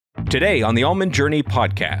Today on the Almond Journey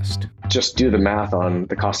podcast. Just do the math on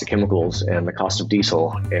the cost of chemicals and the cost of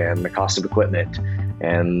diesel and the cost of equipment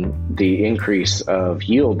and the increase of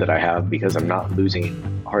yield that I have because I'm not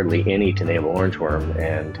losing hardly any to navel orangeworm,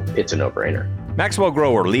 and it's a no-brainer. Maxwell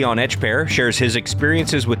grower Leon Etchpair shares his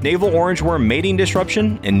experiences with navel orangeworm mating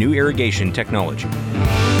disruption and new irrigation technology.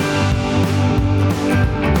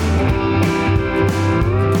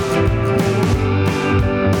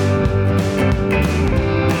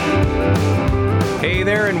 Hey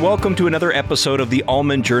there, and welcome to another episode of the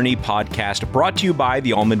Almond Journey podcast, brought to you by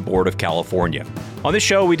the Almond Board of California. On this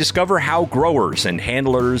show, we discover how growers and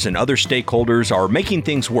handlers and other stakeholders are making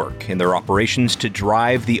things work in their operations to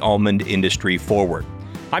drive the almond industry forward.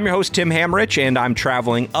 I'm your host, Tim Hamrich, and I'm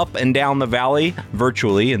traveling up and down the valley,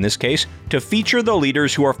 virtually in this case, to feature the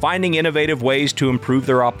leaders who are finding innovative ways to improve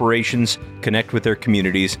their operations, connect with their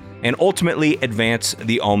communities, and ultimately advance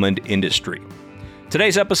the almond industry.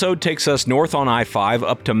 Today's episode takes us north on I-5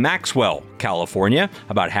 up to Maxwell, California,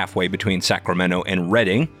 about halfway between Sacramento and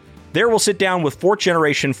Redding. There we'll sit down with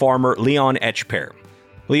fourth-generation farmer Leon Etchpair.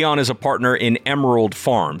 Leon is a partner in Emerald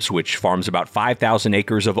Farms, which farms about 5,000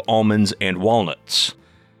 acres of almonds and walnuts.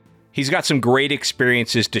 He's got some great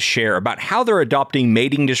experiences to share about how they're adopting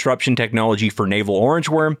mating disruption technology for navel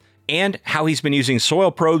orangeworm and how he's been using soil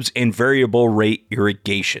probes and variable rate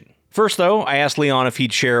irrigation. First, though, I asked Leon if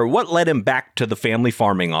he'd share what led him back to the family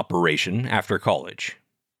farming operation after college.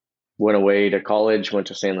 Went away to college, went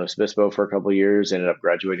to San Luis Obispo for a couple of years, ended up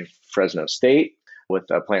graduating from Fresno State with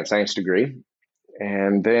a plant science degree.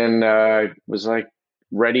 And then was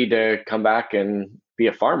ready to come back and be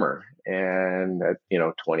a farmer. And at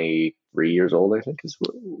 23 years old, I think is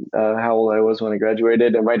how old I was when I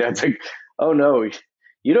graduated. And my dad's like, "Oh no,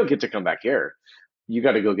 you don't get to come back here. You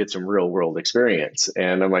got to go get some real world experience."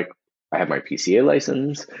 And I'm like, I have my PCA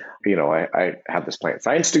license. I have this plant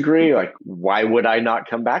science degree. Like, why would I not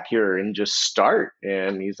come back here and just start?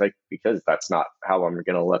 And he's like, because that's not how I'm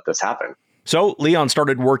going to let this happen. So Leon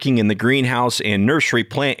started working in the greenhouse and nursery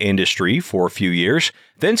plant industry for a few years,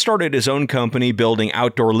 then started his own company building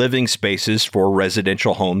outdoor living spaces for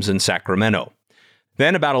residential homes in Sacramento.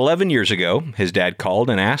 Then about 11 years ago, his dad called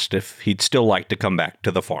and asked if he'd still like to come back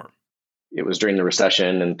to the farm. It was during the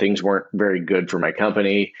recession and things weren't very good for my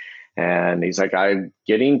company. And he's like, "I'm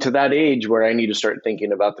getting to that age where I need to start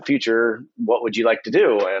thinking about the future. What would you like to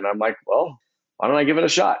do?" And I'm like, "Well, why don't I give it a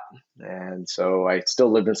shot?" And so I still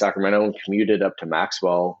lived in Sacramento and commuted up to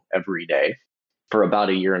Maxwell every day for about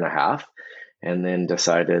a year and a half, and then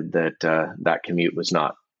decided that that commute was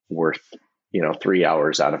not worth, 3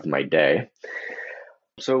 hours out of my day.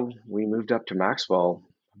 So we moved up to Maxwell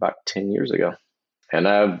about 10 years ago, and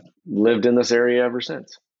I've lived in this area ever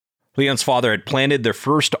since. Leon's father had planted their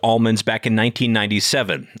first almonds back in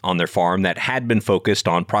 1997 on their farm that had been focused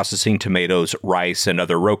on processing tomatoes, rice, and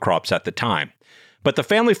other row crops at the time. But the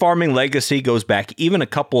family farming legacy goes back even a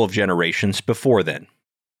couple of generations before then.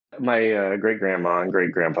 My great-grandma and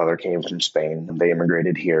great-grandfather came from Spain. They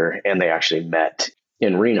immigrated here, and they actually met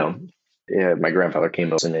in Reno. My grandfather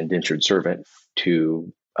came as an indentured servant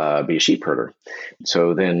to be a sheep herder.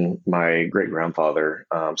 So then my great-grandfather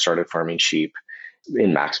started farming sheep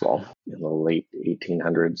in Maxwell in the late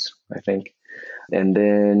 1800s, I think. And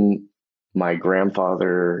then my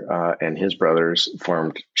grandfather and his brothers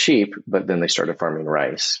farmed sheep, but then they started farming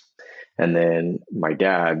rice. And then my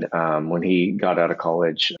dad, when he got out of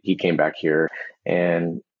college, he came back here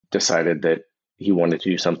and decided that he wanted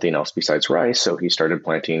to do something else besides rice. So he started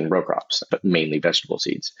planting row crops, but mainly vegetable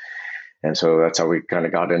seeds. And so that's how we kind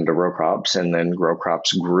of got into row crops. And then row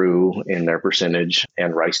crops grew in their percentage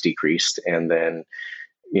and rice decreased. And then,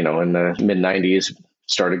 in the mid 90s,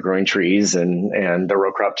 started growing trees and the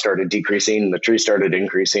row crop started decreasing and the trees started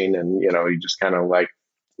increasing. And, you just kind of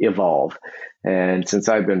evolve. And since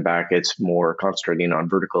I've been back, it's more concentrating on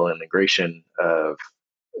vertical integration of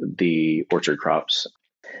the orchard crops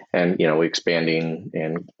and, expanding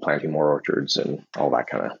and planting more orchards and all that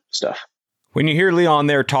kind of stuff. When you hear Leon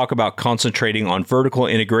there talk about concentrating on vertical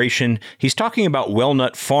integration, he's talking about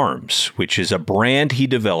Walnut Farms, which is a brand he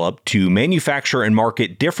developed to manufacture and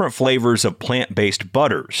market different flavors of plant-based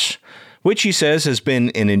butters, which he says has been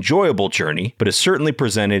an enjoyable journey, but has certainly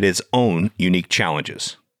presented its own unique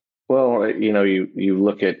challenges. Well, you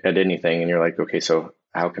look at anything and you're like, okay, so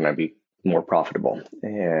how can I be more profitable?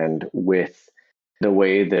 And with the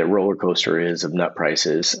way that roller coaster is of nut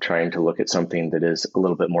prices, trying to look at something that is a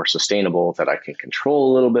little bit more sustainable, that I can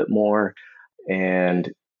control a little bit more.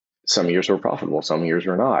 And some years were profitable, some years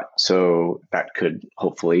were not. So that could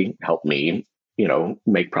hopefully help me,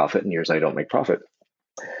 make profit in years I don't make profit.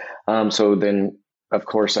 So then of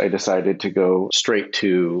course, I decided to go straight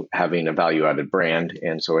to having a value-added brand.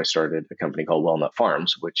 And so I started a company called Walnut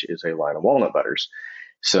Farms, which is a line of walnut butters.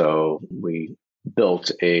 So we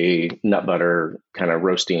built a nut butter kind of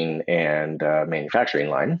roasting and manufacturing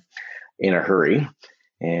line in a hurry.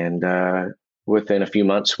 And within a few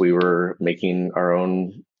months, we were making our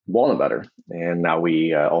own walnut butter. And now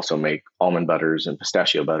we also make almond butters and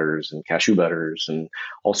pistachio butters and cashew butters and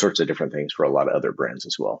all sorts of different things for a lot of other brands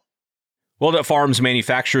as well. Walnut Farms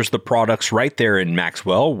manufactures the products right there in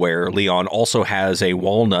Maxwell, where Leon also has a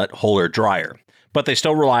walnut huller dryer. But they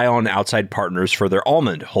still rely on outside partners for their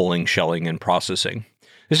almond hulling, shelling, and processing.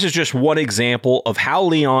 This is just one example of how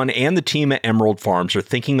Leon and the team at Emerald Farms are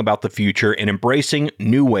thinking about the future and embracing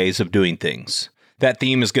new ways of doing things. That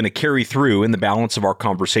theme is going to carry through in the balance of our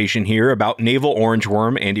conversation here about navel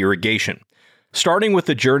orangeworm and irrigation, starting with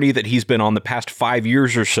the journey that he's been on the past 5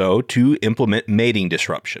 years or so to implement mating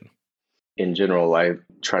disruption. In general, I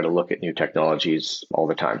try to look at new technologies all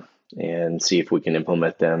the time and see if we can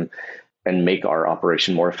implement them and make our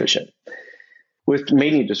operation more efficient. With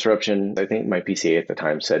mating disruption, I think my PCA at the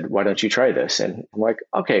time said, "Why don't you try this?" And I'm like,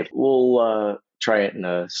 "Okay, we'll try it in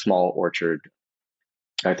a small orchard."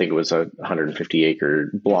 I think it was a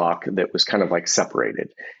 150-acre block that was kind of like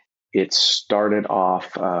separated. It started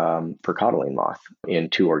off for codling moth in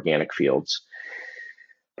 2 organic fields.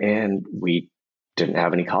 And we didn't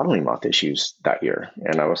have any codling moth issues that year.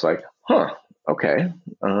 And I was like, okay.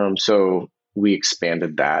 So we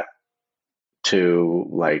expanded that to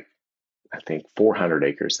I think 400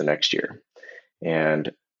 acres the next year.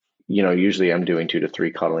 And, usually I'm doing 2 to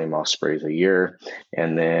 3 codling moth sprays a year.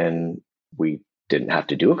 And then we didn't have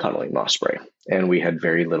to do a codling moth spray. And we had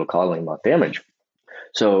very little codling moth damage.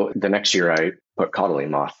 So the next year I put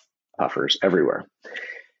codling moth puffers everywhere.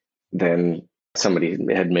 Then somebody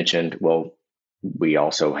had mentioned, well, we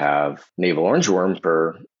also have navel orangeworm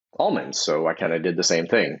for almonds. So I kind of did the same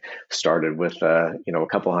thing. Started with a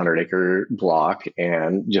couple 100-acre block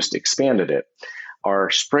and just expanded it. Our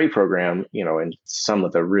spray program, in some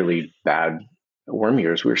of the really bad worm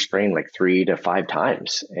years, we were spraying like 3 to 5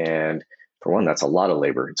 times. And for one, that's a lot of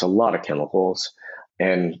labor. It's a lot of chemicals.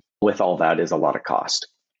 And with all that is a lot of cost.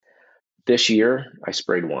 This year, I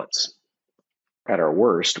sprayed once. At our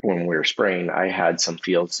worst, when we were spraying, I had some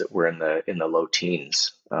fields that were in the low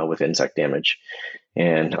teens with insect damage.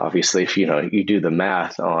 And obviously, if you do the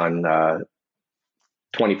math on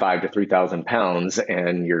 25 to 3,000 pounds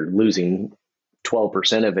and you're losing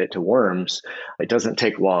 12% of it to worms, it doesn't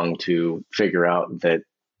take long to figure out that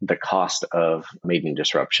the cost of mating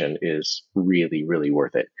disruption is really, really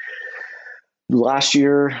worth it. Last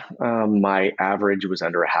year, my average was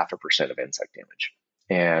under 0.5% of insect damage.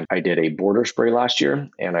 And I did a border spray last year,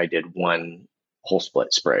 and I did 1 whole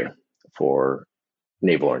split spray for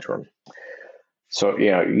navel orangeworm. So,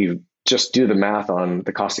 you just do the math on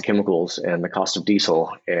the cost of chemicals and the cost of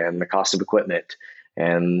diesel and the cost of equipment.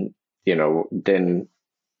 And, then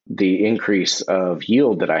the increase of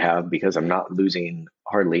yield that I have because I'm not losing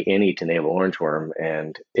hardly any to navel orangeworm,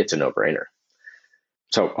 and it's a no-brainer.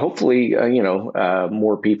 So hopefully,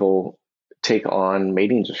 more people take on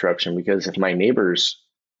mating disruption, because if my neighbors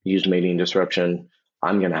use mating disruption,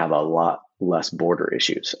 I'm going to have a lot less border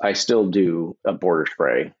issues. I still do a border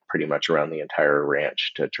spray pretty much around the entire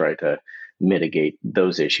ranch to try to mitigate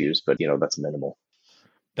those issues, but that's minimal.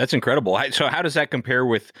 That's incredible. So how does that compare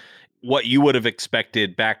with what you would have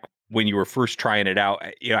expected back when you were first trying it out?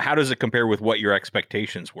 How does it compare with what your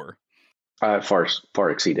expectations were? Far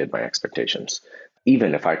exceeded my expectations.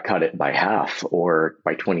 Even if I cut it by half or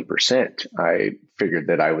by 20%, I figured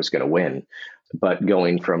that I was going to win. But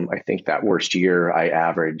going from, I think that worst year, I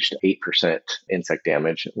averaged 8% insect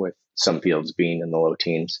damage, with some fields being in the low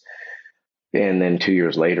teens. And then 2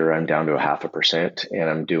 years later, I'm down to 0.5%, and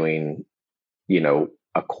I'm doing,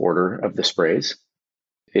 a quarter of the sprays.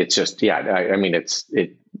 It's just,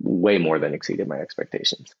 it way more than exceeded my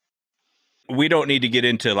expectations. We don't need to get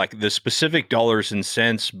into the specific dollars and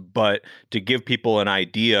cents, but to give people an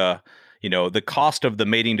idea, the cost of the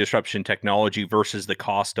mating disruption technology versus the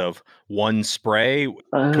cost of 1 spray.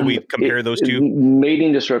 Can we compare those two?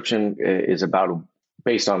 Mating disruption is about,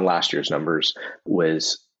 based on last year's numbers,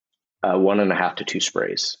 was 1.5 to 2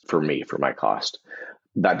 sprays for my cost.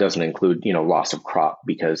 That doesn't include, loss of crop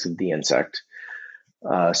because of the insect.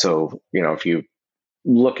 So, if you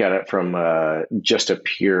look at it from just a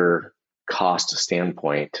pure cost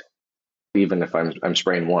standpoint, even if I'm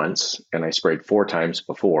spraying once and I sprayed 4 times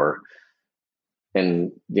before,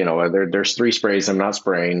 and there's 3 sprays I'm not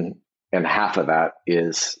spraying, and half of that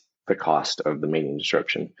is the cost of the mating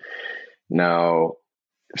disruption. Now,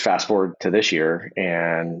 fast forward to this year,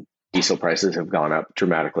 and Diesel prices have gone up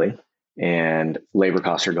dramatically, and labor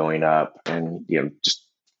costs are going up, and just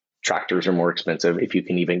tractors are more expensive if you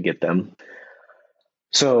can even get them.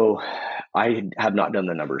 So I have not done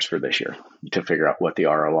the numbers for this year to figure out what the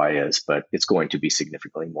ROI is, but it's going to be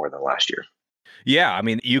significantly more than last year. Yeah, I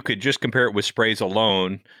mean, you could just compare it with sprays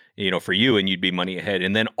alone, for you, and you'd be money ahead.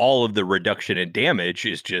 And then all of the reduction in damage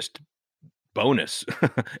is just bonus,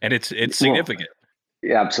 and it's significant.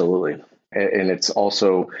 Well, yeah, absolutely, and it's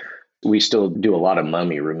also we still do a lot of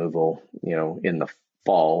mummy removal, in the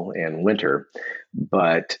fall and winter,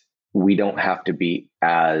 but we don't have to be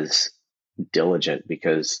as diligent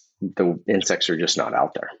because the insects are just not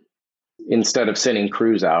out there. Instead of sending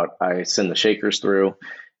crews out, I send the shakers through.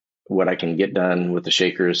 What I can get done with the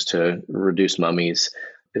shakers to reduce mummies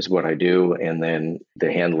is what I do. And then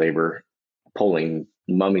the hand labor pulling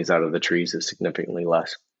mummies out of the trees is significantly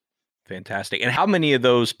less. Fantastic. And how many of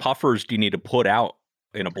those puffers do you need to put out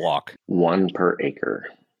in a block? 1 per acre.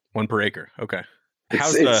 1 per acre. Okay.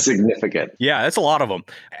 It's significant. Yeah, that's a lot of them.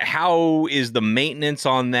 How is the maintenance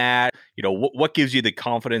on that? What gives you the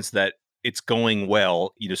confidence that it's going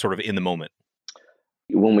well, sort of in the moment?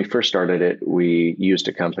 When we first started it, we used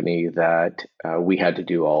a company that we had to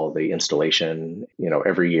do all the installation,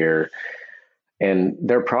 every year. And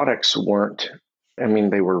their products weren't,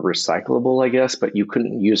 they were recyclable, I guess, but you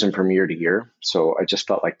couldn't use them from year to year. So I just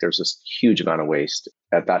felt like there's this huge amount of waste.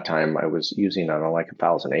 At that time, I was using, I don't know, like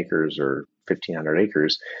 1,000 acres or 1,500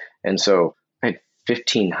 acres. And so I had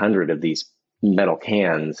 1,500 of these metal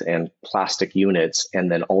cans and plastic units,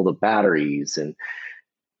 and then all the batteries, and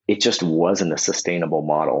it just wasn't a sustainable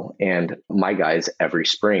model. And my guys every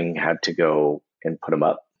spring had to go and put them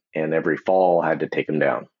up, and every fall had to take them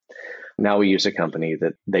down. Now we use a company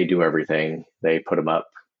that they do everything. They put them up,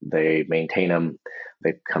 they maintain them,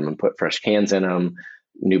 they come and put fresh cans in them,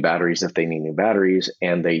 new batteries if they need new batteries,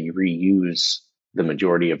 and they reuse the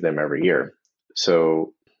majority of them every year.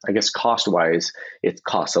 So I guess cost-wise, it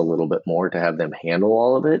costs a little bit more to have them handle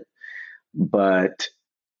all of it. But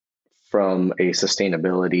from a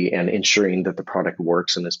sustainability and ensuring that the product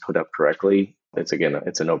works and is put up correctly, it's a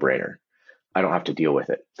no-brainer. I don't have to deal with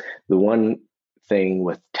it. The one thing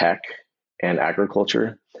with tech and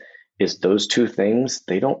agriculture is those two things,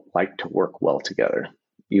 they don't like to work well together.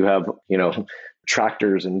 You have,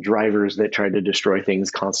 tractors and drivers that try to destroy things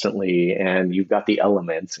constantly, and you've got the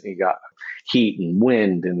elements, and you got heat and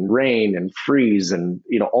wind and rain and freeze and,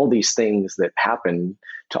 all these things that happen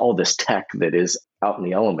to all this tech that is out in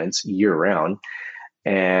the elements year round,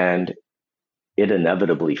 and it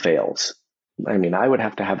inevitably fails. I would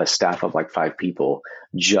have to have a staff of like 5 people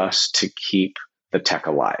just to keep the tech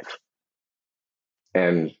alive.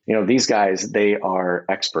 And, these guys, they are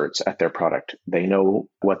experts at their product. They know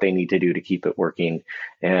what they need to do to keep it working.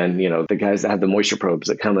 And, the guys that have the moisture probes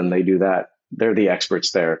that come and they do that, they're the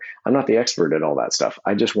experts there. I'm not the expert at all that stuff.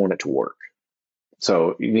 I just want it to work.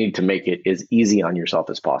 So you need to make it as easy on yourself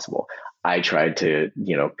as possible. I tried to,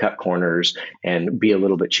 cut corners and be a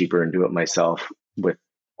little bit cheaper and do it myself with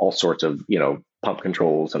all sorts of, pump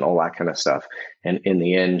controls and all that kind of stuff. And in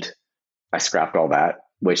the end, I scrapped all that,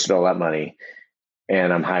 wasted all that money,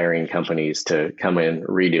 and I'm hiring companies to come in,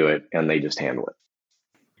 redo it, and they just handle it.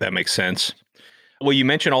 That makes sense. Well, you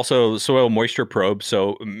mentioned also soil moisture probe.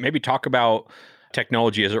 So maybe talk about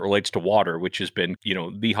technology as it relates to water, which has been,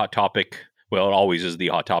 the hot topic. Well, it always is the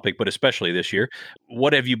hot topic, but especially this year.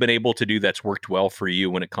 What have you been able to do that's worked well for you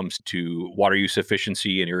when it comes to water use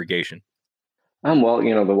efficiency and irrigation? Well,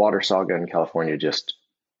 the water saga in California just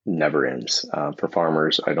never ends. For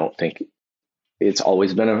farmers, I don't think it's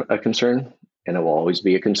always been a concern, and it will always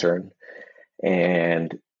be a concern.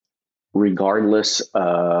 And regardless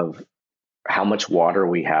of how much water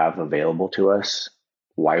we have available to us,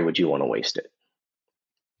 why would you want to waste it?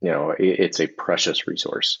 It's a precious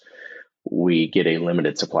resource. We get a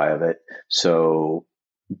limited supply of it. So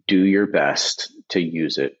do your best to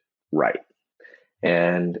use it right.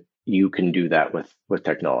 And you can do that with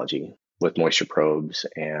technology, with moisture probes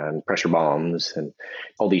and pressure bombs and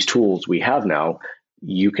all these tools we have now.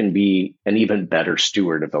 You can be an even better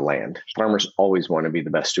steward of the land. Farmers always want to be the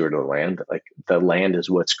best steward of the land. Like, the land is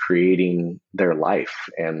what's creating their life,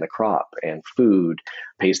 and the crop and food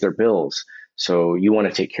pays their bills. So you want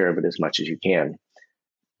to take care of it as much as you can.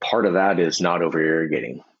 Part of that is not over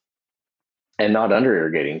irrigating and not under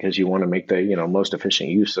irrigating, because you want to make the most efficient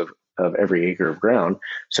use of every acre of ground.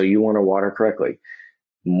 So you want to water correctly.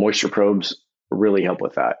 Moisture probes really help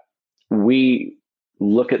with that. We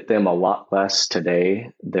look at them a lot less today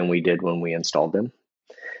than we did when we installed them,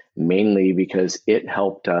 mainly because it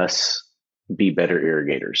helped us be better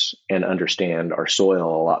irrigators and understand our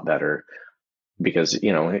soil a lot better because,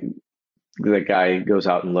 the guy goes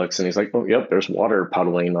out and looks and he's like, oh, yep, there's water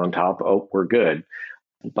puddling on top. Oh, we're good.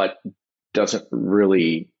 But doesn't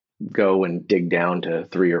really go and dig down to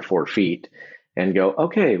 3 or 4 feet and go,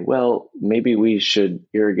 okay, well, maybe we should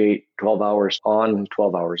irrigate 12 hours on,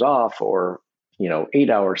 12 hours off, or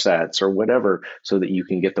 8-hour sets or whatever, so that you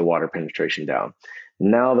can get the water penetration down.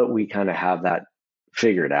 Now that we kind of have that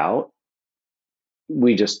figured out,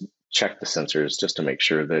 we just check the sensors just to make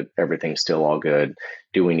sure that everything's still all good.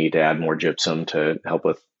 Do we need to add more gypsum to help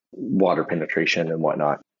with water penetration and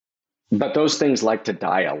whatnot? But those things like to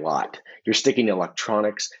die a lot. You're sticking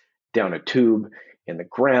electronics down a tube in the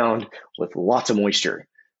ground with lots of moisture.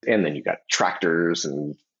 And then you got tractors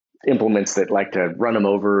and implements that like to run them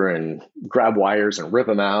over and grab wires and rip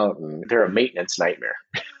them out. And they're a maintenance nightmare.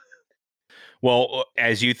 Well,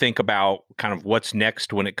 as you think about kind of what's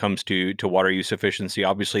next when it comes to water use efficiency,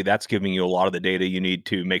 obviously that's giving you a lot of the data you need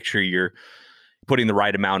to make sure you're putting the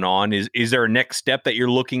right amount on. Is there a next step that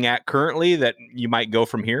you're looking at currently that you might go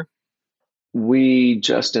from here? We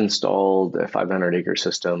just installed a 500-acre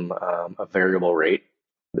system, a variable rate,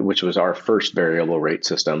 which was our first variable rate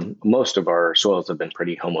system. Most of our soils have been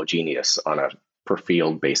pretty homogeneous on a per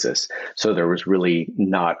field basis, so there was really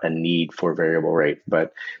not a need for variable rate.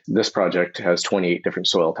 But this project has 28 different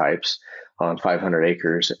soil types on 500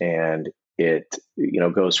 acres, and it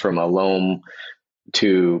goes from a loam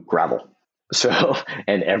to gravel, so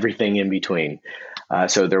and everything in between.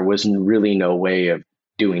 So there was really no way of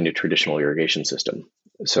doing a traditional irrigation system.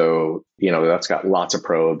 So, that's got lots of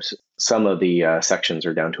probes. Some of the sections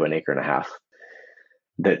are down to 1.5 acres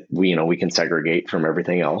that we can segregate from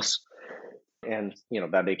everything else. And,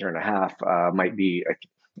 that 1.5 acres might be,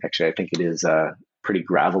 actually, I think it is pretty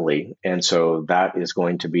gravelly. And so that is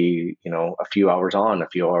going to be, a few hours on, a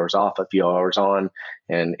few hours off, a few hours on,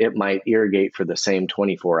 and it might irrigate for the same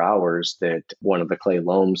 24 hours that one of the clay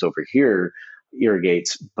loams over here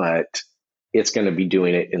irrigates, but it's going to be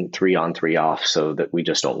doing it in 3 on, 3 off, so that we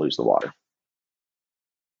just don't lose the water.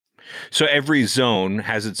 So every zone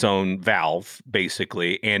has its own valve,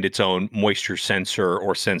 basically, and its own moisture sensor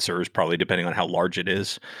or sensors, probably depending on how large it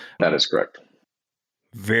is. That is correct.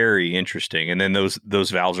 Very interesting. And then those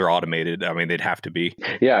valves are automated. I mean, they'd have to be.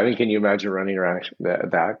 Yeah, I mean, can you imagine running around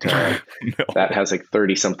that? No. That has like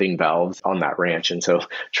 30-something valves on that ranch. And so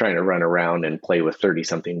trying to run around and play with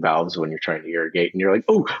 30-something valves when you're trying to irrigate, and you're like,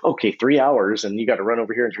 oh, okay, 3 hours, and you got to run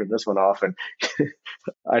over here and turn this one off. And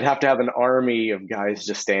I'd have to have an army of guys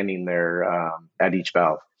just standing there at each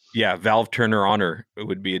valve. Yeah, valve turner honor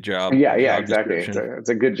would be a job. Yeah, exactly. It's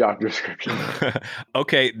a good job description.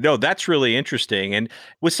 Okay, no, that's really interesting. And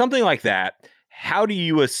with something like that, how do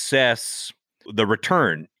you assess the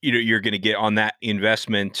return you're going to get on that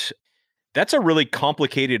investment? That's a really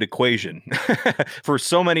complicated equation for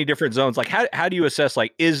so many different zones. Like, how do you assess,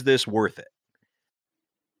 like, is this worth it?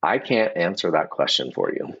 I can't answer that question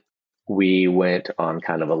for you. We went on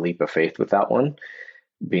kind of a leap of faith with that one,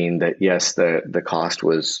 being that, yes, the cost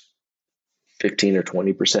was 15 or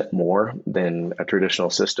 20% more than a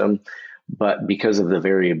traditional system, but because of the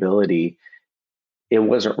variability, it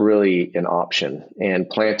wasn't really an option. And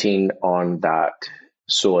planting on that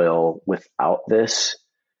soil without this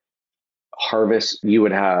harvest, you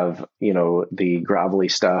would have, the gravelly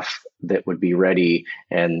stuff that would be ready,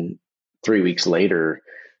 and 3 weeks later,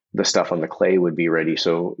 the stuff on the clay would be ready.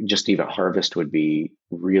 So just even harvest would be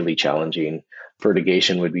really challenging.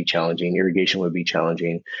 Fertigation would be challenging. Irrigation would be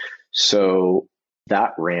challenging. So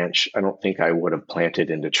that ranch, I don't think I would have planted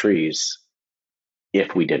into trees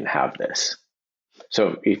if we didn't have this.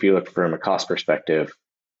 So if you look from a cost perspective,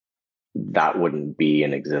 that wouldn't be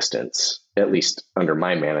in existence, at least under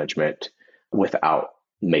my management, without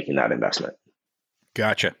making that investment.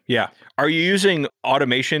 Gotcha. Yeah. Are you using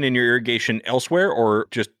automation in your irrigation elsewhere, or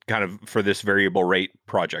just kind of for this variable rate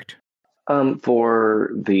project?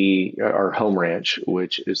 For our home ranch,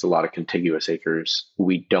 which is a lot of contiguous acres,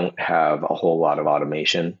 we don't have a whole lot of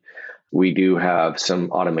automation. We do have some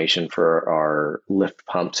automation for our lift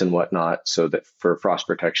pumps and whatnot, so that for frost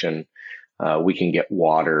protection, we can get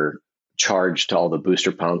water charged to all the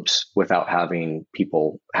booster pumps without having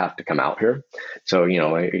people have to come out here. So,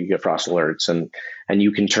 you get frost alerts and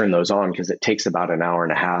you can turn those on, because it takes about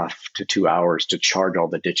 1.5 to 2 hours to charge all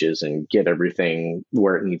the ditches and get everything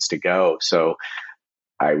where it needs to go. So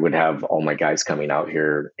I would have all my guys coming out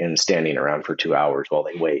here and standing around for 2 hours while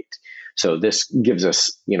they wait. So this gives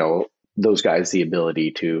us, those guys the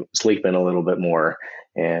ability to sleep in a little bit more,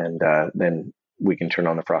 and then we can turn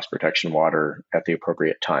on the frost protection water at the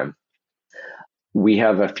appropriate time. We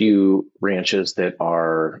have a few ranches that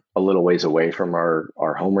are a little ways away from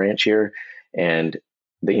our home ranch here, and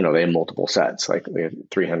they have multiple sets. Like we have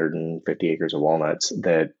 350 acres of walnuts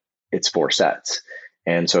that it's 4 sets.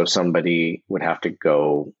 And so somebody would have to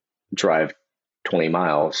go drive 20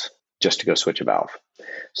 miles just to go switch a valve.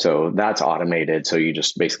 So that's automated. So you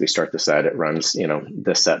just basically start the set. It runs,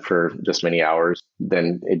 this set for this many hours.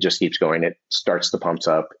 Then it just keeps going. It starts the pumps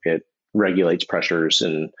up. It regulates pressures,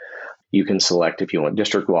 and you can select if you want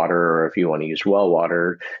district water or if you want to use well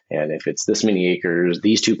water. And if it's this many acres,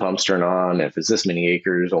 these 2 pumps turn on. If it's this many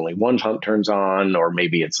acres, only 1 pump turns on, or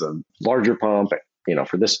maybe it's a larger pump,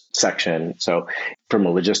 for this section. So from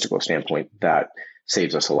a logistical standpoint, that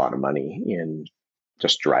saves us a lot of money in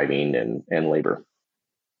just driving and labor.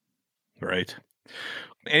 Right.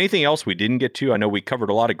 Anything else we didn't get to? I know we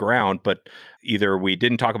covered a lot of ground, but either we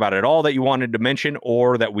didn't talk about it at all that you wanted to mention,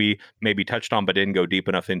 or that we maybe touched on but didn't go deep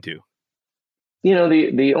enough into.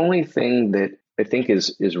 The only thing that I think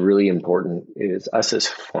is really important is us as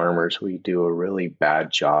farmers. We do a really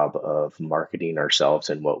bad job of marketing ourselves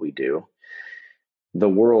and what we do. The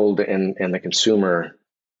world and the consumer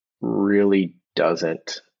really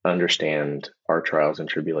doesn't understand our trials and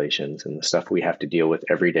tribulations and the stuff we have to deal with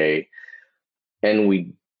every day. And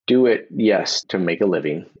we do it, yes, to make a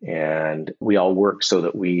living. And we all work so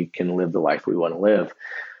that we can live the life we want to live.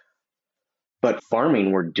 But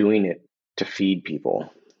farming, we're doing it to feed people.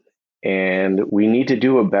 And we need to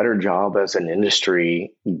do a better job as an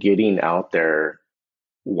industry getting out there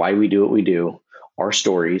why we do what we do, our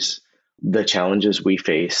stories, the challenges we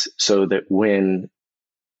face, so that when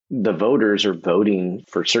the voters are voting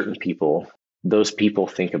for certain people, those people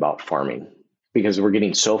think about farming, because we're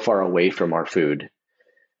getting so far away from our food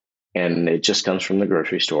and it just comes from the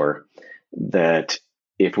grocery store, that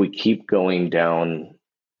if we keep going down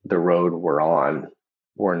the road we're on,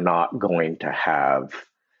 we're not going to have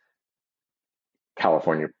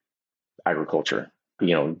California agriculture,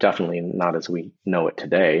 definitely not as we know it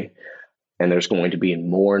today. And there's going to be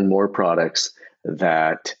more and more products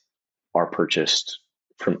that are purchased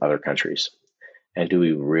from other countries. And do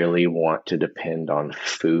we really want to depend on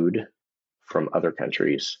food from other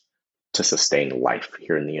countries to sustain life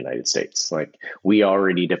here in the United States? Like, we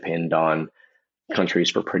already depend on countries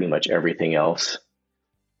for pretty much everything else.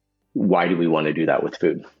 Why do we want to do that with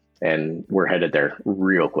food? And we're headed there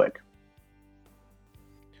real quick.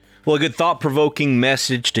 Well, a good thought-provoking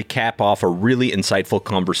message to cap off a really insightful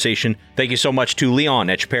conversation. Thank you so much to Leon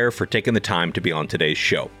Etcheper for taking the time to be on today's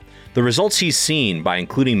show. The results he's seen by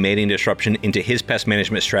including mating disruption into his pest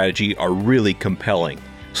management strategy are really compelling.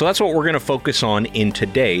 So that's what we're going to focus on in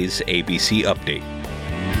today's ABC Update.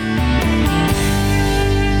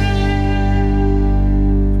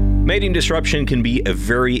 Mating disruption can be a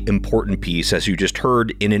very important piece, as you just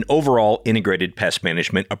heard, in an overall integrated pest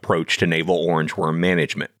management approach to navel orangeworm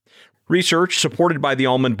management. Research supported by the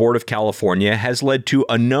Almond Board of California has led to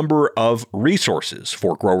a number of resources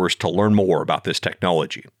for growers to learn more about this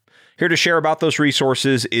technology. Here to share about those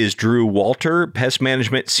resources is Drew Walter, Pest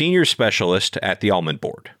Management Senior Specialist at the Almond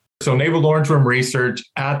Board. So navel orangeworm research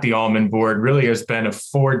at the Almond Board really has been a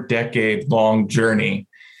 4-decade-long journey.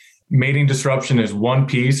 Mating disruption is one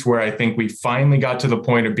piece where I think we finally got to the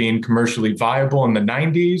point of being commercially viable in the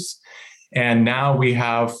 90s. And now we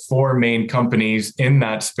have 4 main companies in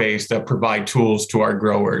that space that provide tools to our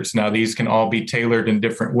growers. Now, these can all be tailored in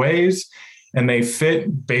different ways, and they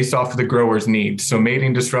fit based off of the grower's needs. So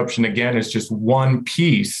mating disruption, again, is just one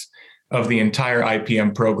piece of the entire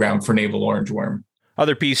IPM program for navel orangeworm.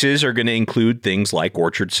 Other pieces are going to include things like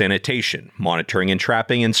orchard sanitation, monitoring and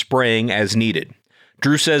trapping, and spraying as needed.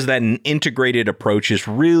 Drew says that an integrated approach is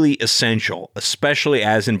really essential, especially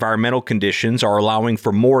as environmental conditions are allowing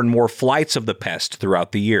for more and more flights of the pest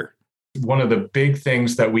throughout the year. One of the big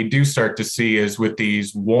things that we do start to see is with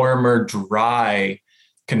these warmer, dry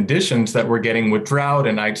conditions that we're getting with drought,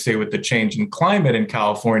 and I'd say with the change in climate in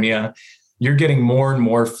California, you're getting more and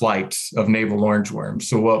more flights of navel orangeworm.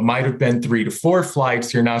 So what might have been 3 to 4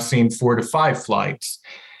 flights, you're now seeing 4 to 5 flights.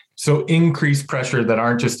 So increased pressure that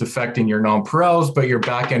aren't just affecting your nonpareils, but your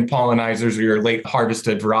back-end pollinizers or your late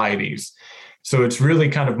harvested varieties. So it's really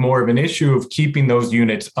kind of more of an issue of keeping those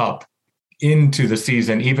units up into the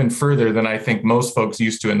season even further than I think most folks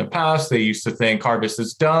used to in the past. They used to think harvest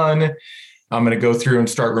is done. I'm going to go through and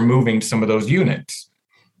start removing some of those units.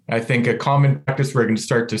 I think a common practice we're going to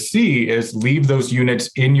start to see is leave those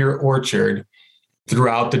units in your orchard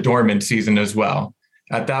throughout the dormant season as well.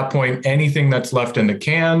 At that point, anything that's left in the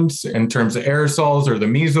cans in terms of aerosols or the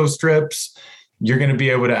meso strips, you're going to be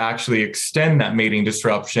able to actually extend that mating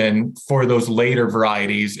disruption for those later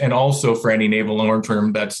varieties and also for any navel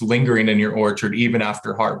orangeworm that's lingering in your orchard even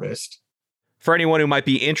after harvest. For anyone who might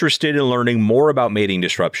be interested in learning more about mating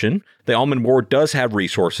disruption, the Almond Board does have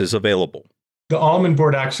resources available. The Almond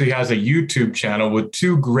Board actually has a YouTube channel with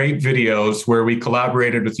 2 great videos where we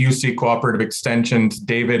collaborated with UC Cooperative Extension's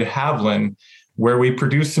David Havlin, where we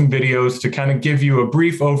produced some videos to kind of give you a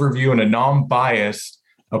brief overview and a non-biased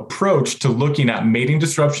approach to looking at mating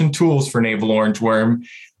disruption tools for navel orangeworm.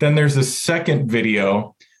 Then there's a second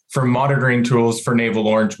video for monitoring tools for navel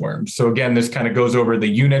orangeworm. So again, this kind of goes over the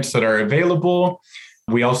units that are available.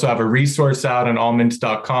 We also have a resource out on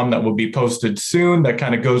almonds.com that will be posted soon that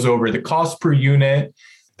kind of goes over the cost per unit,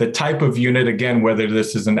 the type of unit, again, whether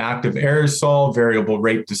this is an active aerosol, variable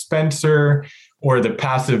rate dispenser, or the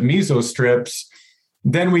passive mesostrips.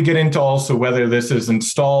 Then we get into also whether this is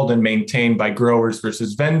installed and maintained by growers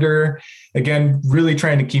versus vendor. Again, really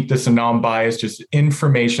trying to keep this a non-biased, just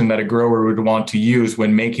information that a grower would want to use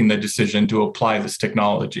when making the decision to apply this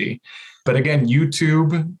technology. But again,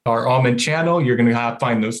 YouTube, our Almond channel, you're going to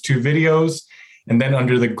find those 2 videos. And then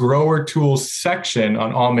under the grower tools section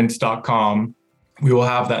on almonds.com, we will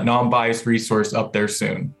have that non-biased resource up there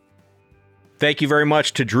soon. Thank you very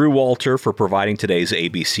much to Drew Walter for providing today's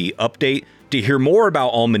ABC update. To hear more about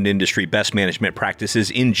almond industry best management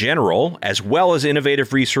practices in general, as well as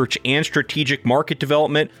innovative research and strategic market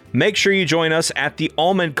development, make sure you join us at the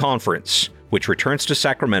Almond Conference, which returns to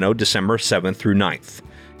Sacramento December 7th through 9th.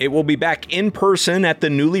 It will be back in person at the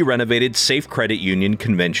newly renovated Safe Credit Union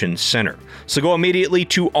Convention Center. So go immediately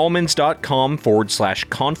to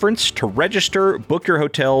almonds.com/conference to register, book your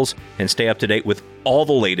hotels, and stay up to date with all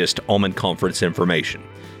the latest Almond Conference information.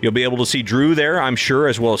 You'll be able to see Drew there, I'm sure,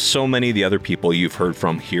 as well as so many of the other people you've heard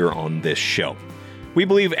from here on this show. We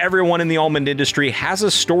believe everyone in the almond industry has a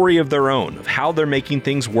story of their own of how they're making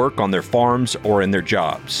things work on their farms or in their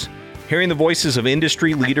jobs. Hearing the voices of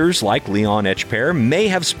industry leaders like Leon Etchpair may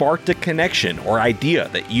have sparked a connection or idea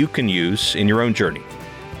that you can use in your own journey.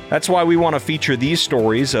 That's why we want to feature these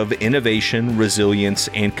stories of innovation, resilience,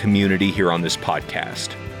 and community here on this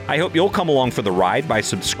podcast. I hope you'll come along for the ride by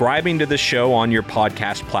subscribing to the show on your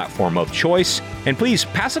podcast platform of choice, and please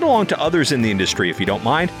pass it along to others in the industry if you don't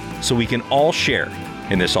mind, so we can all share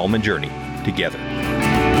in this almond journey together.